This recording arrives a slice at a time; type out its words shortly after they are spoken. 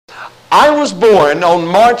I was born on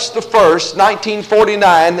March the 1st,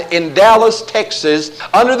 1949 in Dallas, Texas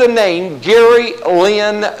under the name Gary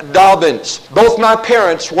Lynn Dobbins. Both my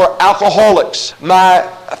parents were alcoholics. My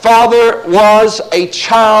father was a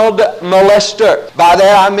child molester. By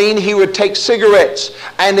that I mean he would take cigarettes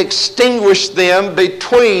and extinguish them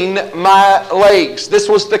between my legs. This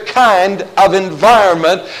was the kind of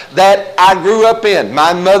environment that I grew up in.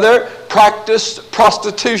 My mother practiced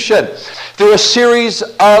prostitution. Through a series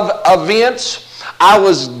of events, I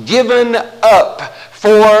was given up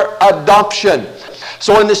for adoption.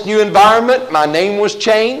 So in this new environment, my name was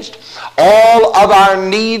changed. All of our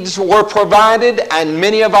needs were provided, and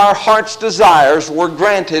many of our heart's desires were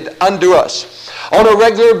granted unto us. On a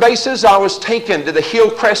regular basis, I was taken to the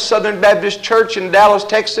Hillcrest Southern Baptist Church in Dallas,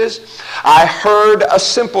 Texas. I heard a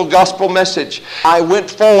simple gospel message. I went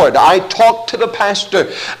forward. I talked to the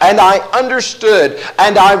pastor, and I understood,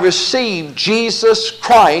 and I received Jesus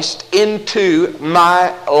Christ into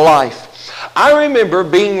my life. I remember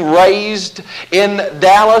being raised in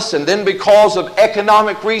Dallas, and then because of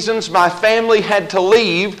economic reasons, my family had to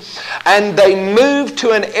leave, and they moved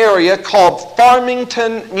to an area called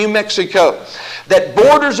Farmington, New Mexico, that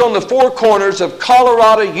borders on the four corners of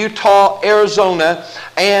Colorado, Utah, Arizona,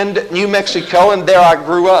 and New Mexico, and there I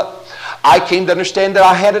grew up. I came to understand that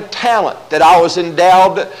I had a talent that I was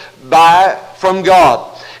endowed from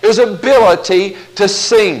God. It was ability to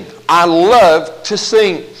sing. I loved to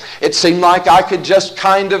sing. It seemed like I could just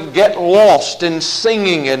kind of get lost in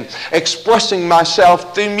singing and expressing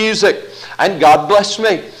myself through music. And God blessed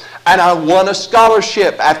me. And I won a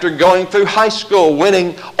scholarship after going through high school,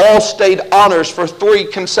 winning all-state honors for 3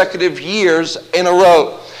 consecutive years in a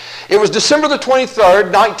row. It was December the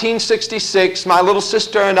 23rd, 1966. My little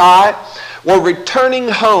sister and I were returning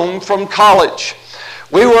home from college.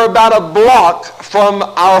 We were about a block from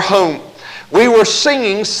our home. We were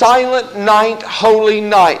singing Silent Night, Holy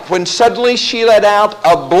Night, when suddenly she let out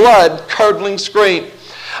a blood-curdling scream.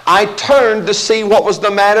 I turned to see what was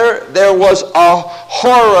the matter. There was a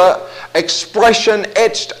horror expression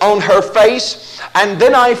etched on her face, and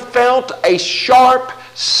then I felt a sharp,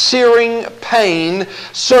 searing pain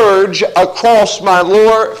surge across my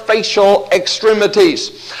lower facial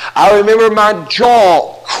extremities. I remember my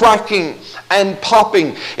jaw cracking and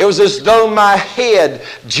popping. It was as though my head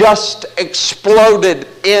just exploded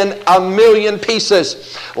in a million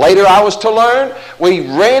pieces. Later I was to learn we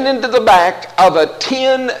ran into the back of a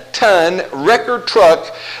 10-ton record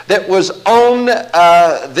truck that was on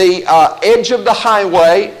the edge of the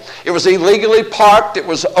highway. It was illegally parked. It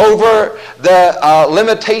was over the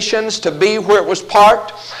limitations to be where it was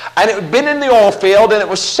parked. And it had been in the oil field, and it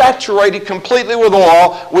was saturated completely with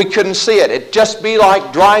oil. We couldn't see it. It'd just be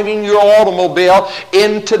like driving your automobile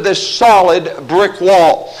into this solid brick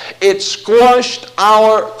wall. It squashed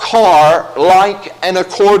our car like an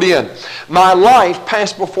accordion. My life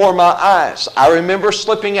passed before my eyes. I remember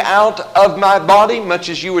slipping out of my body, much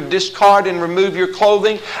as you would discard and remove your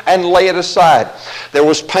clothing and lay it aside. There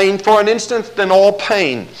was pain for an instant, then all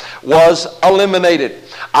pain was eliminated.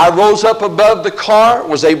 I rose up above the car,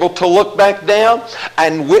 was able to look back down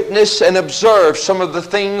and witness and observe some of the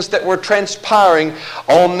things that were transpiring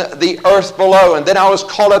on the earth below. And then I was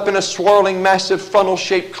caught up in a swirling, massive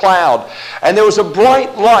funnel-shaped cloud. And there was a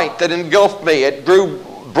bright light that engulfed me. It grew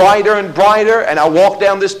brighter and brighter, and I walked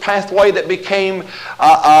down this pathway that became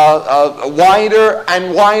wider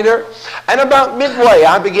and wider. And about midway,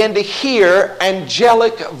 I began to hear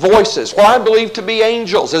angelic voices, what I believe to be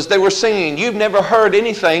angels, as they were singing. You've never heard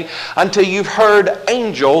anything until you've heard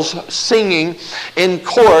angels singing in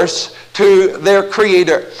chorus to their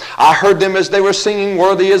Creator. I heard them as they were singing,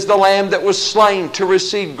 "Worthy is the Lamb that was slain to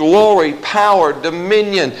receive glory, power,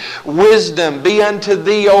 dominion, wisdom be unto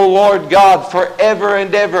thee, O Lord God, forever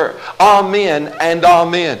and ever. Amen and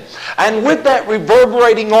amen." And with that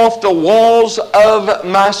reverberating off the walls of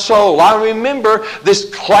my soul, I remember this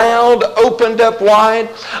cloud opened up wide.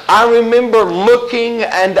 I remember looking,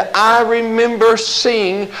 and I remember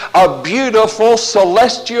seeing a beautiful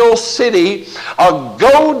celestial city, a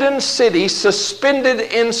golden city suspended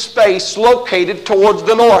in space located towards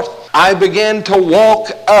the north. I began to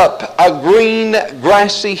walk up a green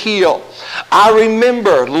grassy hill. I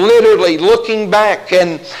remember literally looking back,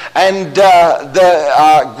 and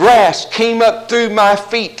the grass came up through my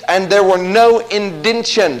feet, and there were no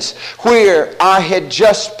indentions where I had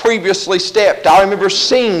just previously stepped. I remember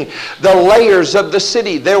seeing the layers of the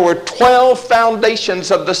city. There were 12 foundations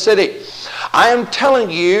of the city. I am telling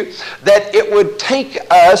you that it would take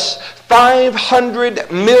us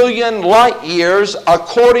 500 million light years,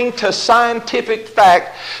 according to scientific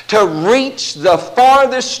fact, to reach the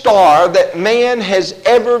farthest star that man has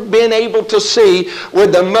ever been able to see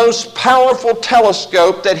with the most powerful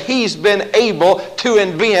telescope that he's been able to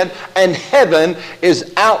invent, and heaven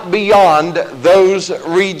is out beyond those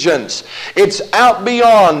regions. It's out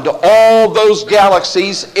beyond all those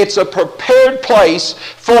galaxies. It's a prepared place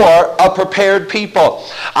for a prepared people.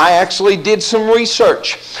 I actually did some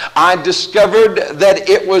research. I discovered that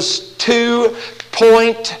it was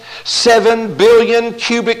 2.7 billion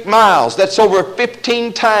cubic miles. That's over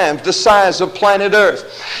 15 times the size of planet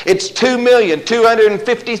Earth. It's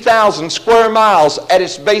 2,250,000 square miles at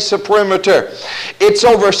its base of perimeter. It's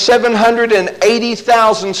over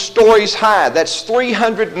 780,000 stories high. That's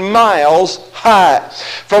 300 miles high.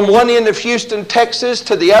 From one end of Houston, Texas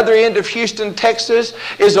to the other end of Houston, Texas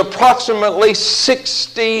is approximately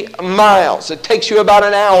 60 miles. It takes you about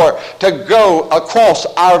an hour to go across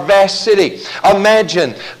our vast city.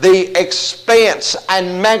 Imagine the expanse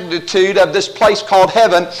and magnitude of this place called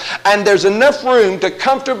heaven, and there's enough room to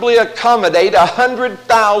comfortably accommodate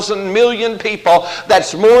 100,000 million people.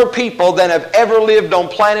 That's more people than have ever lived on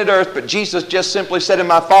planet Earth, but Jesus just simply said, in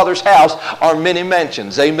my Father's house are many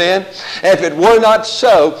mansions. Amen? If it were not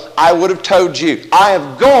so, I would have told you. I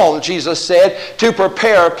have gone, Jesus said, to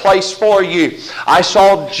prepare a place for you. I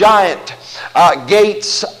saw giant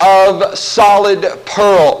gates of solid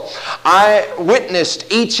pearl. I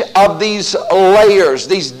witnessed each of these layers,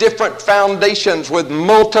 these different foundations with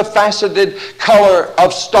multifaceted color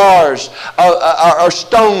of stars, or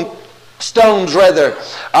stones rather,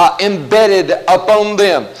 embedded upon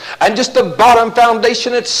them. And just the bottom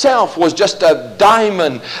foundation itself was just a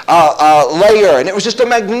diamond layer. And it was just a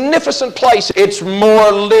magnificent place. It's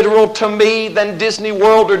more literal to me than Disney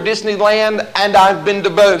World or Disneyland, and I've been to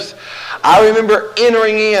both. I remember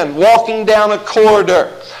entering in, walking down a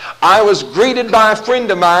corridor. I was greeted by a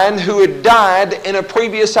friend of mine who had died in a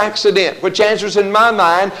previous accident, which answers in my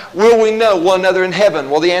mind, will we know one another in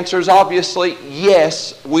heaven? Well, the answer is obviously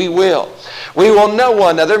yes, we will. We will know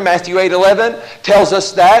one another. Matthew 8:11 tells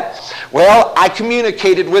us that. Well, I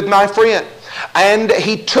communicated with my friend, and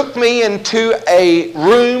he took me into a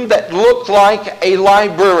room that looked like a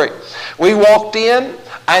library. We walked in,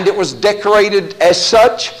 and it was decorated as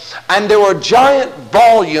such, and there were giant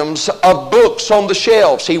volumes of books on the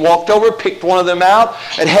shelves. He walked over, picked one of them out.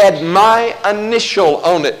 It had my initial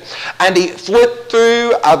on it. And he flipped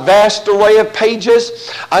through a vast array of pages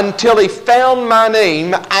until he found my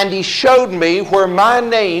name, and he showed me where my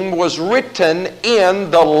name was written in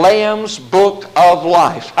the Lamb's Book of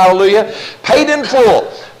Life. Hallelujah. Paid in full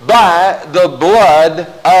by the blood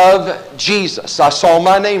of Jesus. I saw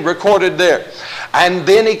my name recorded there. And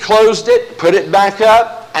then he closed it, put it back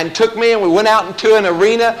up, and took me, and we went out into an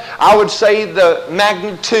arena, I would say the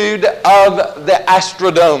magnitude of the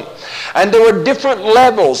Astrodome. And there were different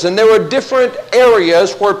levels, and there were different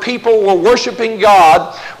areas where people were worshiping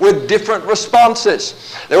God with different responses.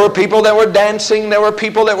 There were people that were dancing, there were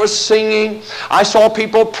people that were singing. I saw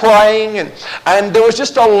people praying, and there was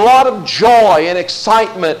just a lot of joy and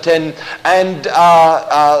excitement and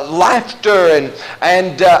laughter and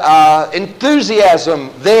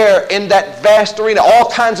enthusiasm there in that vast arena. All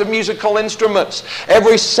kinds of musical instruments,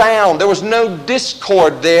 every sound. There was no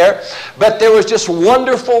discord there, but there was just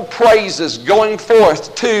wonderful praises going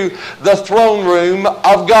forth to the throne room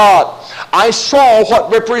of God. I saw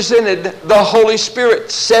what represented the Holy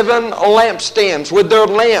Spirit. 7 lampstands with their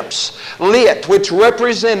lamps lit, which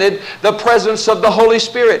represented the presence of the Holy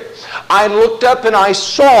Spirit. I looked up and I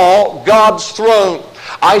saw God's throne.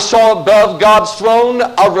 I saw above God's throne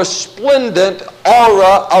a resplendent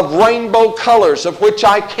aura of rainbow colors, of which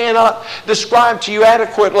I cannot describe to you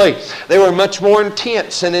adequately. They were much more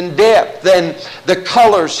intense and in depth than the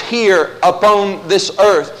colors here upon this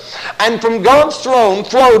earth. And from God's throne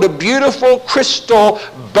flowed a beautiful crystal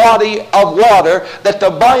body of water that the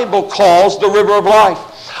Bible calls the river of life.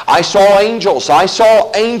 I saw angels. I saw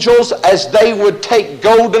angels as they would take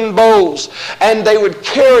golden bowls and they would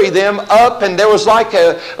carry them up, and there was like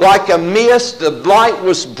a mist. The light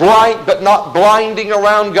was bright but not blinding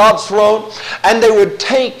around God's throne, and they would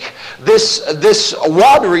take this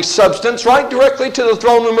watery substance right directly to the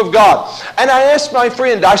throne room of God. And I asked my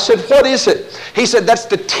friend, I said, what is it? He said, that's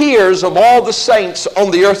the tears of all the saints on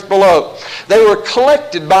the earth below. They were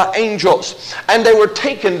collected by angels, and they were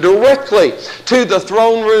taken directly to the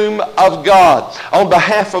throne room of God on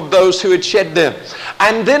behalf of those who had shed them.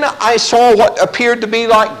 And then I saw what appeared to be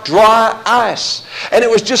like dry ice, and it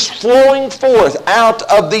was just flowing forth out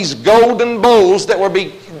of these golden bowls that were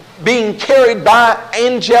being carried by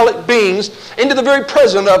angelic beings into the very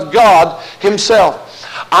presence of God Himself.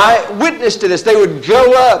 I witnessed it as they would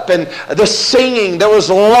go up, and the singing, there was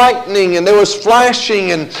lightning and there was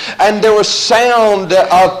flashing, and there was sound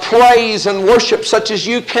of praise and worship such as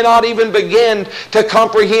you cannot even begin to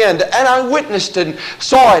comprehend. And I witnessed and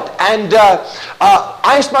saw it, and I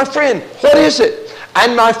asked my friend, what is it?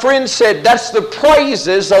 And my friend said, that's the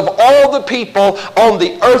praises of all the people on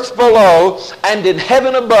the earth below and in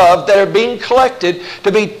heaven above that are being collected to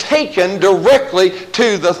be taken directly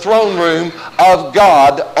to the throne room of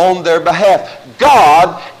God on their behalf.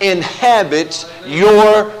 God inhabits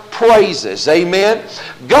your praises. Amen.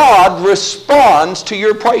 God responds to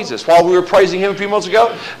your praises. While we were praising Him a few months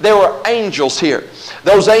ago, there were angels here.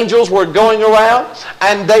 Those angels were going around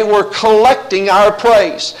and they were collecting our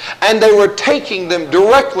praise. And they were taking them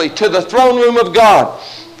directly to the throne room of God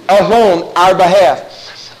on our behalf.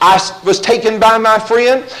 I was taken by my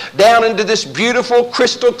friend down into this beautiful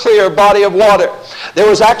crystal clear body of water. There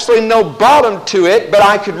was actually no bottom to it, but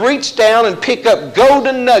I could reach down and pick up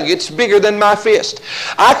golden nuggets bigger than my fist.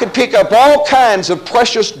 I could pick up all kinds of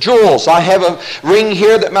precious jewels. I have a ring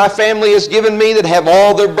here that my family has given me that have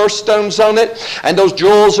all their birthstones on it, and those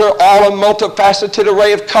jewels are all a multifaceted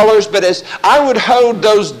array of colors. But as I would hold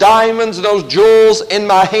those diamonds, those jewels in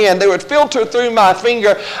my hand, they would filter through my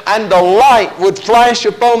finger, and the light would flash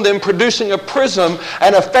upon them, producing a prism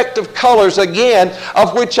and effect of colors, again,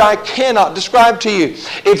 of which I cannot describe to you.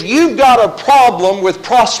 If you've got a problem with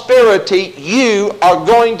prosperity, you are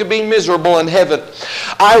going to be miserable in heaven.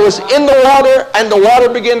 I was in the water, and the water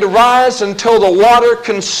began to rise until the water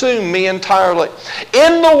consumed me entirely.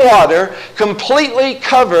 In the water, completely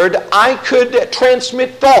covered, I could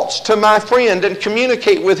transmit thoughts to my friend and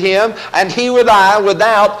communicate with him, and he with I,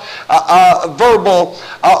 without verbal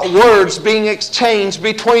words being exchanged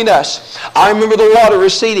between us. I remember the water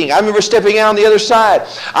receding. I remember stepping out on the other side.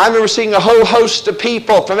 I remember seeing a whole host of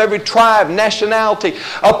people from every tribe, nationality,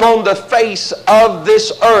 upon the face of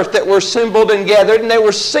this earth that were assembled and gathered, and they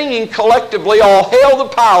were singing collectively, all hail the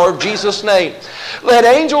power of Jesus' name. Let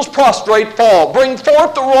angels prostrate fall. Bring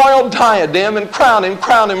forth the royal diadem and crown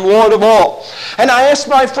him Lord of all. And I asked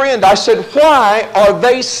my friend, I said, why are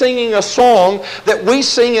they singing a song that we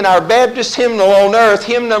sing in our Baptist hymnal on earth,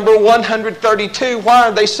 hymn number 132? Why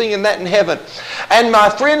are they singing that in heaven? And my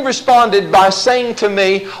friend responded by saying to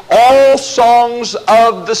me, all songs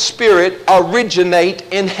of the Spirit originate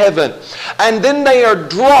in heaven. And then they are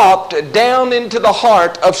dropped down into the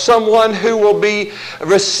heart of someone who will be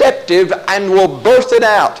receptive and will birth it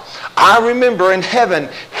out. I remember in heaven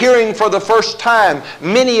hearing for the first time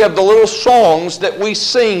many of the little songs that we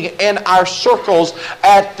sing in our circles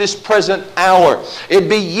at this present hour. It'd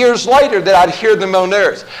be years later that I'd hear them on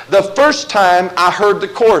earth. The first time I heard the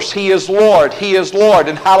chorus, He is Lord,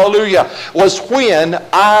 and hallelujah, was when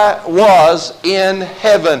I was in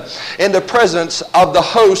heaven in the presence of the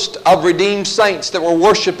host of redeemed saints that were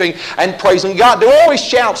worshiping and praising God. There were always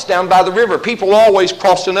shouts down by the river. People were always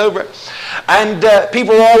crossing over. And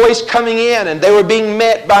people were always coming in, and they were being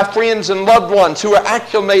met by friends and loved ones who were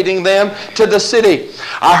acclimating them to the city.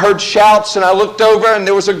 I heard shouts, and I looked over, and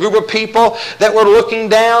there was a group of people that were looking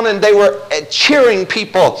down, and they were cheering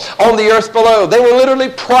people on the earth below. They were literally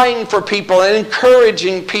praying for people and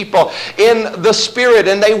encouraging people in the Spirit.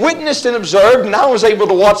 And they witnessed and observed, and I was able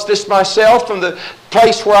to watch this myself from the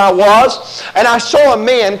place where I was, and I saw a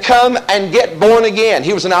man come and get born again.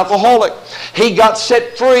 He was an alcoholic. He got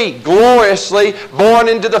set free, gloriously born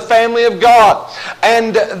into the family of God.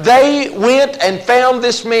 And they went and found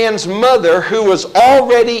this man's mother who was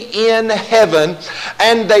already in heaven,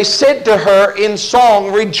 and they said to her in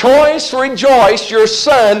song, rejoice, rejoice, your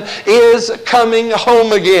son is coming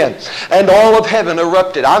home again. And all of heaven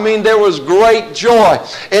erupted. I mean, there was great joy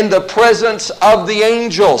in the presence of the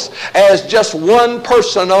angels as just one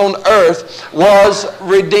person on earth was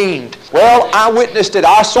redeemed. Well, I witnessed it.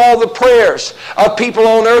 I saw the prayers of people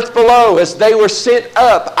on earth below as they were sent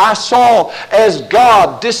up. I saw as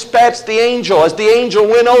God dispatched the angel, as the angel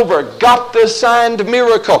went over, got the signed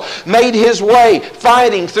miracle, made his way,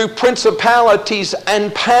 fighting through principalities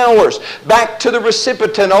and powers, back to the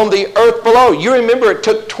recipient on the earth below. You remember it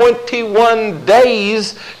took 21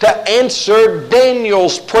 days to answer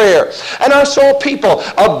Daniel's prayer. And I saw people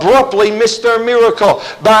abruptly miss their miracle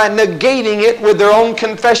by negating it with their own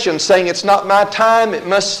confession, saying, saying, it's not my time, it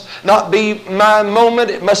must not be my moment,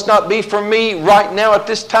 it must not be for me right now at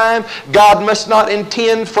this time. God must not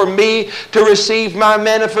intend for me to receive my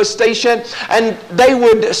manifestation. And they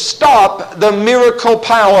would stop the miracle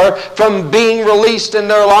power from being released in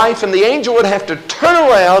their life, and the angel would have to turn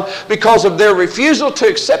around because of their refusal to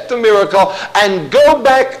accept the miracle and go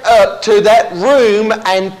back up to that room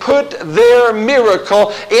and put their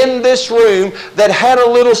miracle in this room that had a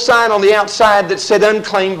little sign on the outside that said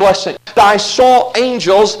unclaimed blessing. I saw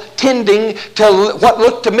angels tending to what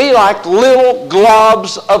looked to me like little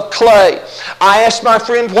globs of clay. I asked my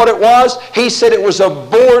friend what it was. He said it was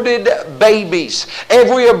aborted babies.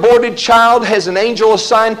 Every aborted child has an angel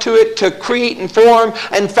assigned to it to create and form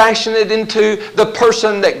and fashion it into the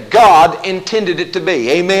person that God intended it to be.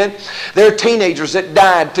 Amen? There are teenagers that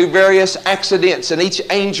died through various accidents, and each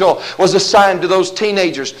angel was assigned to those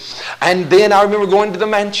teenagers. And then I remember going to the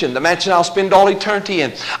mansion I'll spend all eternity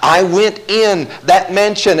in. I went in that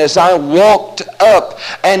mansion as I walked up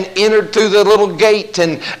and entered through the little gate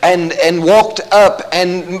and walked up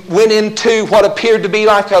and went into what appeared to be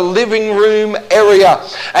like a living room area.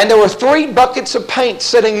 And there were 3 buckets of paint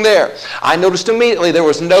sitting there. I noticed immediately there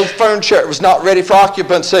was no furniture. It was not ready for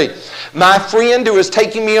occupancy. My friend who was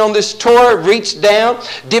taking me on this tour reached down,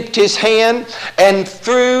 dipped his hand, and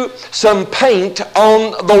threw some paint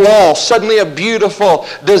on the wall. Suddenly a beautiful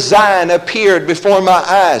design appeared before my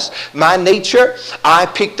eyes. My nature, I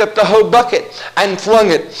picked up the whole bucket and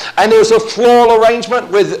flung it. And there was a floral arrangement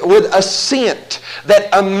with a scent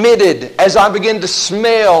that emitted as I began to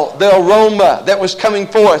smell the aroma that was coming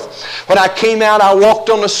forth. When I came out, I walked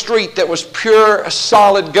on a street that was pure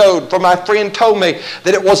solid gold, for my friend told me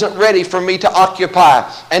that it wasn't ready for me to occupy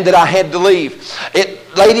and that I had to leave. It,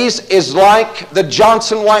 ladies, is like the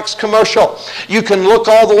Johnson Wax commercial. You can look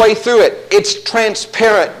all the way through it. It's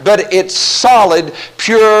transparent, but it's solid,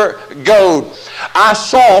 pure gold. I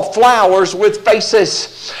saw flowers with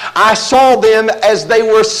faces. I saw them as they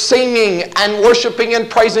were singing and worshiping and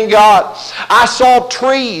praising God. I saw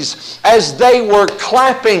trees as they were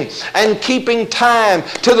clapping and keeping time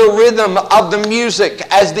to the rhythm of the music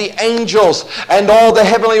as the angels and all the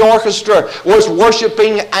heavenly orchestra was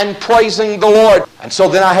worshiping and praising the Lord. And so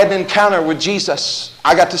then I had an encounter with Jesus.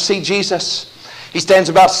 I got to see Jesus. He stands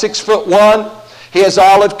about 6'1". He has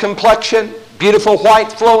olive complexion, beautiful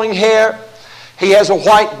white flowing hair. He has a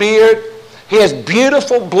white beard. He has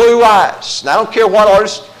beautiful blue eyes. Now, I don't care what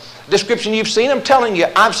artist description you've seen. I'm telling you,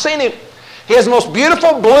 I've seen him. He has the most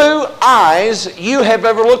beautiful blue eyes you have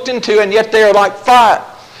ever looked into, and yet they are like fire.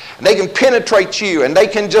 And they can penetrate you, and they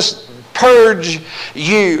can just purge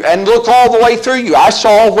you and look all the way through you. I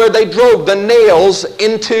saw where they drove the nails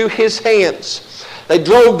into his hands. They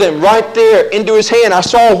drove them right there into his hand. I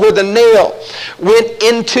saw where the nail went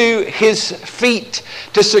into his feet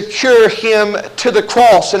to secure him to the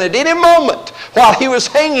cross. And at any moment, while he was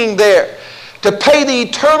hanging there, to pay the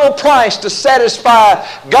eternal price to satisfy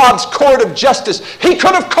God's court of justice, he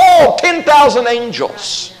could have called 10,000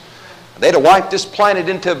 angels. They'd have wiped this planet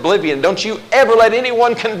into oblivion. Don't you ever let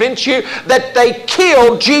anyone convince you that they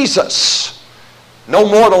killed Jesus. No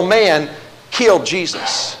mortal man killed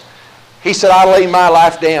Jesus. He said, I lay my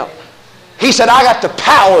life down. He said, I got the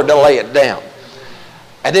power to lay it down.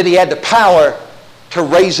 And then he had the power to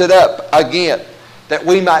raise it up again, that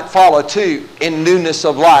we might follow too in newness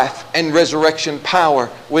of life and resurrection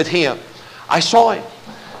power with him. I saw him.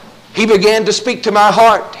 He began to speak to my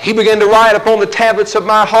heart. He began to write upon the tablets of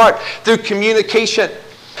my heart through communication.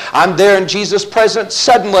 I'm there in Jesus' presence.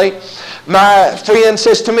 Suddenly, my friend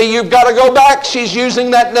says to me, you've got to go back. She's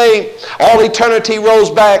using that name. All eternity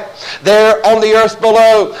rolls back. There on the earth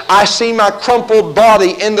below, I see my crumpled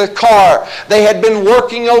body in the car. They had been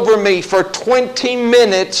working over me for 20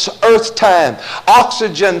 minutes earth time.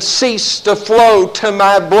 Oxygen ceased to flow to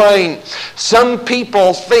my brain. Some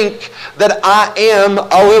people think that I am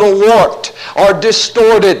a little warped or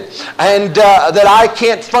distorted and that I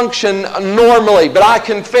can't function normally. But I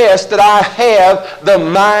confess that I have the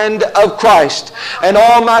mind of Christ. And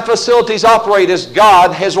all my facilities operate as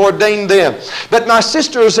God has ordained them. But my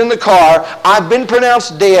sister is in the car. I've been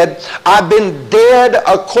pronounced dead. I've been dead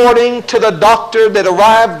according to the doctor that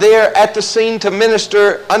arrived there at the scene to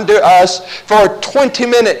minister unto us for 20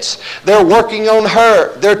 minutes. They're working on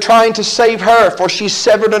her. They're trying to save her, for she's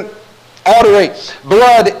severed artery.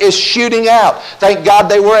 Blood is shooting out. Thank God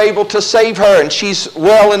they were able to save her, and she's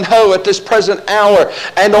well and whole at this present hour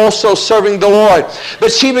and also serving the Lord.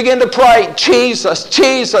 But she began to pray, Jesus,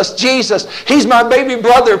 Jesus, Jesus. He's my baby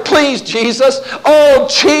brother. Please, Jesus. Oh,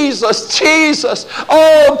 Jesus, Jesus.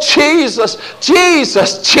 Oh, Jesus,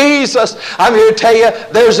 Jesus, Jesus. I'm here to tell you,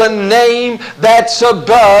 there's a name that's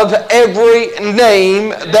above every name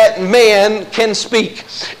that man can speak.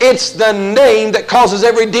 It's the name that causes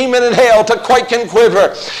every demon in hell to quake and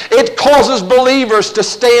quiver. It causes believers to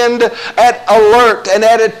stand at alert and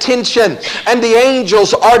at attention. And the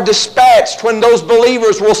angels are dispatched when those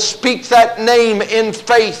believers will speak that name in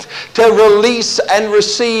faith to release and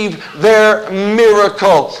receive their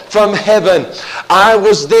miracle from heaven. I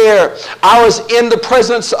was there. I was in the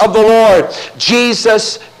presence of the Lord.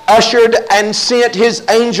 Jesus ushered and sent his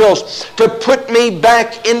angels to put me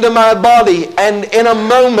back into my body, and in a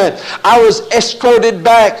moment I was escorted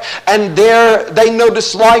back, and there they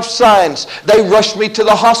noticed life signs. They rushed me to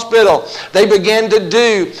the hospital. They began to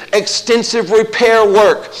do extensive repair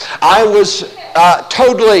work. I was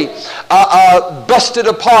totally busted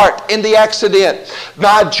apart in the accident.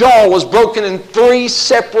 My jaw was broken in 3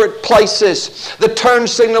 separate places. The turn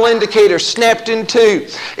signal indicator snapped in 2.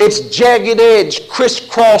 Its jagged edge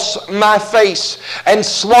crisscrossed my face and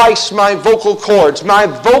sliced my vocal cords. My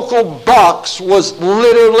vocal box was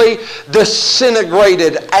literally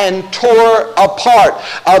disintegrated and tore apart.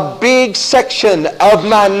 A big section of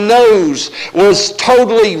my nose was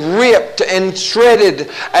totally ripped and shredded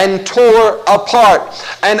and tore apart.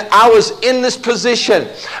 And I was in this position,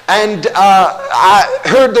 and I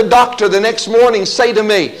heard the doctor the next morning say to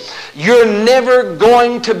me, "You're never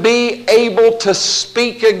going to be able to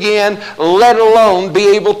speak again, let alone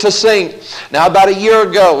be able to sing." Now, about a year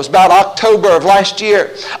ago, it was about October of last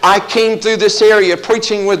year, I came through this area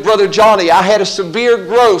preaching with Brother Johnny. I had a severe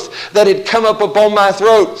growth that had come up upon my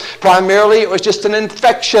throat. Primarily, it was just an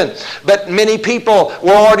infection, but many people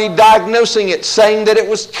were already diagnosing it, saying that it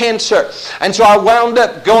was cancer. And so I wound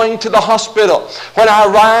up going to the hospital. When I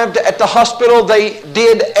arrived at the hospital, they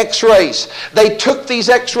did x-rays. They took these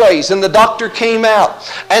x-rays, and the doctor came out,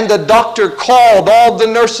 and the doctor called all the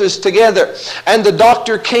nurses together, and the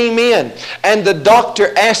doctor came in, and the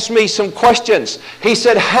doctor asked me some questions. He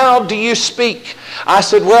said, "How do you speak?" I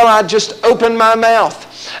said, "Well, I just open my mouth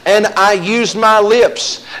and I use my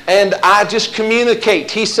lips and I just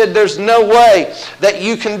communicate." He said, "There's no way that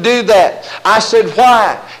you can do that." I said,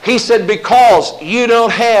 "Why?" He said, "Because you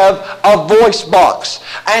don't have a voice box."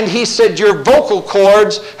 And he said, "Your vocal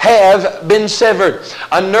cords have been severed."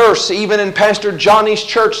 A nurse, even in Pastor Johnny's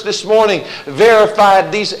church this morning,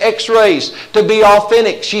 verified these x-rays to be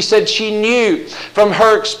authentic. She said she knew from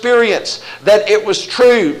her experience that it was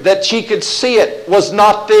true, that she could see it was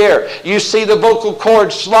not there. You see the vocal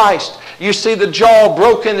cords sliced. You see the jaw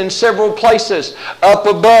broken in several places. Up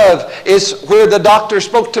above is where the doctor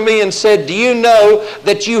spoke to me and said, "Do you know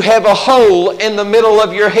that you have a hole in the middle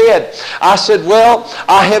of your head?" I said, "Well,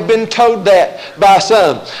 I have been told that by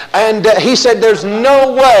some." And he said, "There's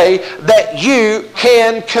no way that you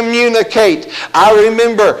can communicate." I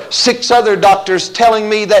remember 6 other doctors telling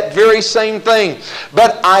me that very same thing.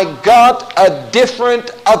 But I got a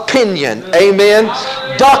different opinion. Amen.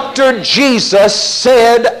 Dr. Jesus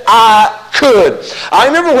said I could. I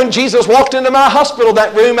remember when Jesus walked into my hospital,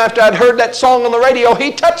 that room, after I'd heard that song on the radio,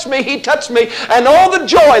 He touched me, and all the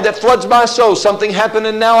joy that floods my soul. Something happened,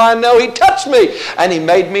 and now I know He touched me, and He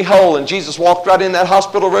made me whole. And Jesus walked right in that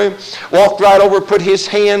hospital room, walked right over, put His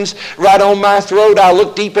hands right on my throat. I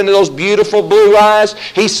looked deep into those beautiful blue eyes.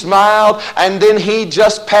 He smiled, and then He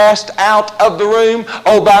just passed out of the room.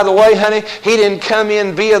 Oh, by the way, honey, He didn't come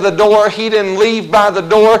in via the door. He didn't leave by the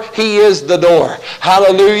door. He is the door.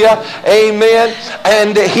 Hallelujah. Amen.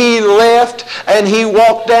 And He left, and He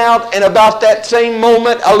walked out, and about that same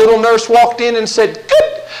moment, a little nurse walked in and said,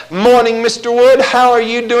 "Good morning, Mr. Wood. How are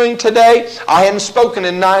you doing today?" I hadn't spoken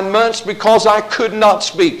in 9 months because I could not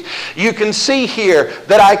speak. You can see here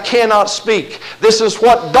that I cannot speak. This is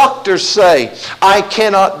what doctors say I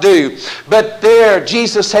cannot do. But there,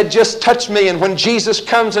 Jesus had just touched me, and when Jesus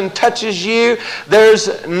comes and touches you, there's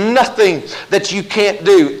nothing that you can't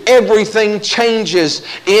do. Everything changes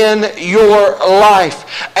in your life.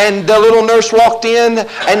 And the little nurse walked in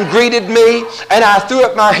and greeted me, and I threw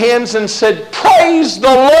up my hands and said, "Praise the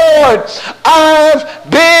Lord, I've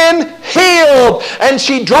been healed. And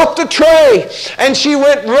she dropped the tray and she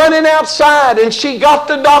went running outside and she got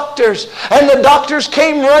the doctors. And the doctors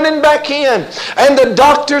came running back in. And the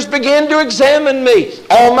doctors began to examine me.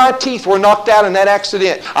 All my teeth were knocked out in that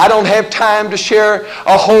accident. I don't have time to share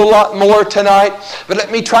a whole lot more tonight, but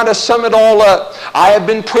let me try to sum it all up. I have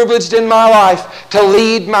been privileged in my life to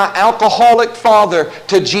lead my alcoholic father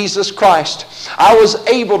to Jesus Christ. I was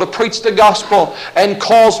able to preach the gospel and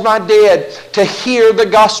cause my dad to hear the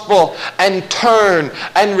gospel and turn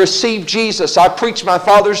and receive Jesus. I preached my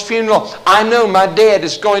father's funeral. I know my dad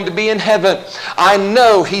is going to be in heaven. I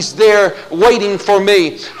know he's there waiting for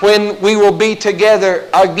me when we will be together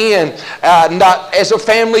again. Not as a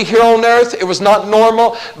family here on earth. It was not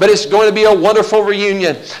normal, but it's going to be a wonderful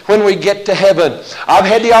reunion when we get to heaven. I've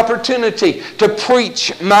had the opportunity to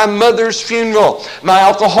preach my mother's funeral. My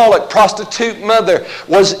alcoholic, prostitute mother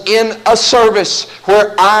was in a service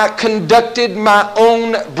where I conducted my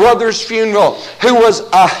own brother's funeral, who was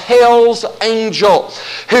a hell's angel,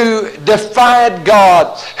 who defied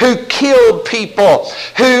God, who killed people,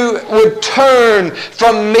 who would turn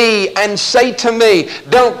from me and say to me,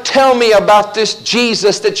 "Don't tell me about this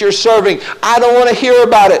Jesus that you're serving. I don't want to hear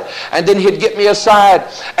about it." And then he'd get me aside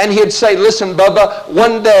and he'd say, "Listen, Bubba,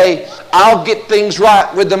 one day I'll get things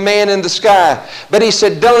right with the man in the sky." But he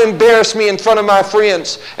said, "Don't embarrass me in front of my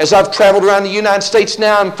friends." As I've traveled around the United States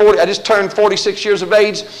now, I just turned 46 years of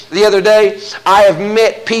age the other day. I have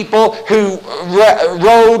met people who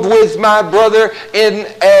rode with my brother in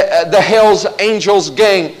the Hell's Angels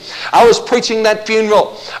gang. I was preaching that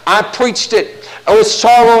funeral. I preached it with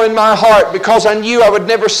sorrow in my heart because I knew I would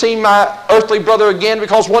never see my earthly brother again,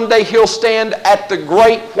 because one day he'll stand at the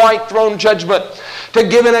great white throne judgment to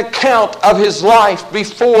give an account of his life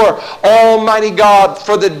before Almighty God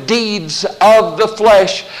for the deeds of the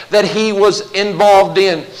flesh that he was involved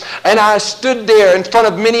in. And I stood there in front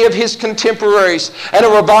of many of his contemporaries, and a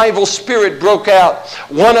revival spirit broke out.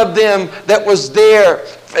 One of them that was there,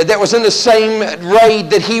 that was in the same raid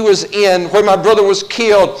that he was in, where my brother was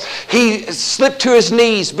killed, he slipped to his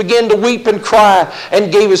knees, began to weep and cry,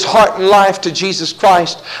 and gave his heart and life to Jesus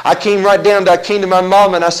Christ. I came to my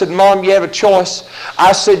mom and I said, "Mom, you have a choice."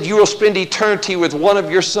 I said, "You will spend eternity with one of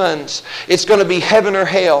your sons. It's going to be heaven or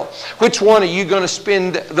hell. Which one are you going to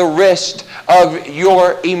spend the rest of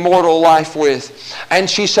your immortal life with?" And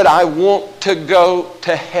she said, "I want to go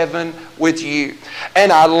to heaven with you."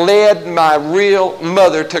 And I led my real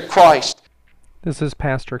mother to Christ. This is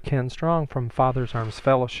Pastor Ken Strong from Father's Arms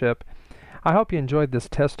Fellowship. I hope you enjoyed this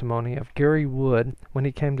testimony of Gary Wood when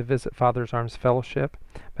he came to visit Father's Arms Fellowship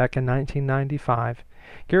back in 1995.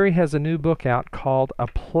 Gary has a new book out called A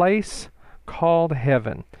Place Called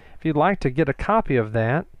Heaven. If you'd like to get a copy of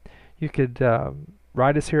that, you could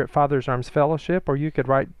write us here at Father's Arms Fellowship, or you could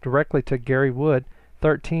write directly to Gary Wood,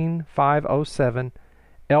 13507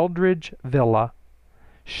 Eldridge Villa,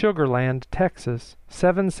 Sugar Land, Texas,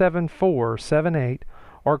 77478,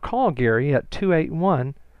 or call Gary at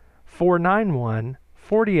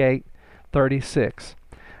 281-491-4836.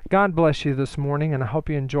 God bless you this morning, and I hope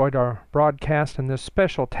you enjoyed our broadcast and this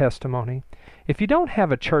special testimony. If you don't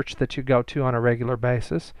have a church that you go to on a regular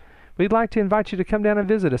basis, we'd like to invite you to come down and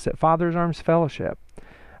visit us at Father's Arms Fellowship,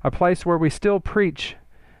 a place where we still preach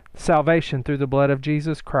salvation through the blood of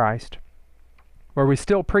Jesus Christ, where we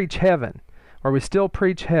still preach heaven, where we still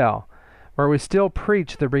preach hell, where we still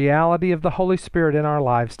preach the reality of the Holy Spirit in our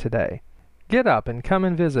lives today. Get up and come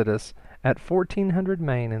and visit us at 1400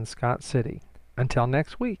 Main in Scott City. Until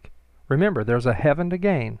next week, remember, there's a heaven to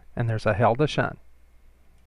gain and there's a hell to shun.